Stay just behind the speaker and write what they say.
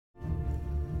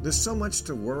There's so much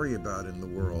to worry about in the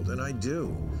world, and I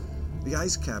do. The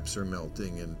ice caps are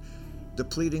melting, and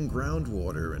depleting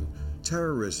groundwater, and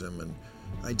terrorism, and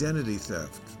identity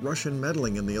theft, Russian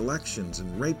meddling in the elections,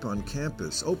 and rape on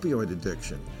campus, opioid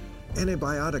addiction,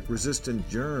 antibiotic-resistant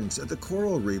germs, and the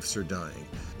coral reefs are dying.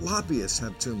 Lobbyists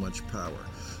have too much power.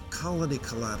 Colony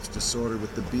collapse disorder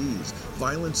with the bees,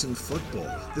 violence in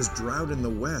football, there's drought in the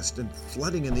west and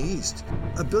flooding in the east.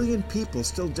 1 billion people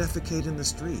still defecate in the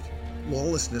street.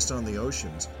 Lawlessness on the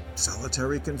oceans,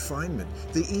 solitary confinement,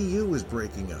 the EU is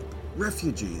breaking up.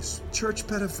 Refugees, church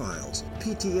pedophiles,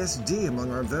 PTSD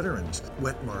among our veterans,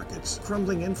 wet markets,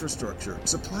 crumbling infrastructure,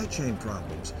 supply chain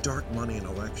problems, dark money in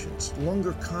elections,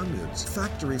 longer commutes,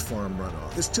 factory farm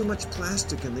runoff. There's too much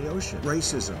plastic in the ocean,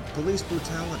 racism, police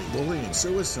brutality, bullying,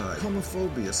 suicide,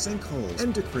 homophobia, sinkholes,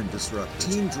 endocrine disrupt,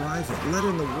 teen driving, lead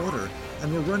in the water,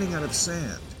 and we're running out of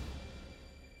sand.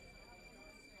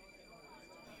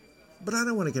 But I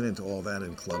don't want to get into all that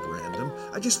in Club Random.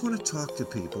 I just want to talk to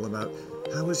people about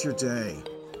how was your day?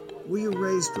 Were you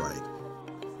raised right?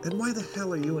 And why the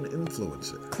hell are you an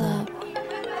influencer? Club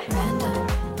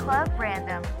Random. Club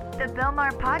Random, the Bill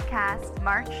Maher podcast,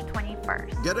 March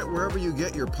 21st. Get it wherever you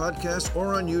get your podcasts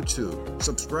or on YouTube.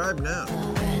 Subscribe now.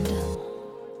 Club Random.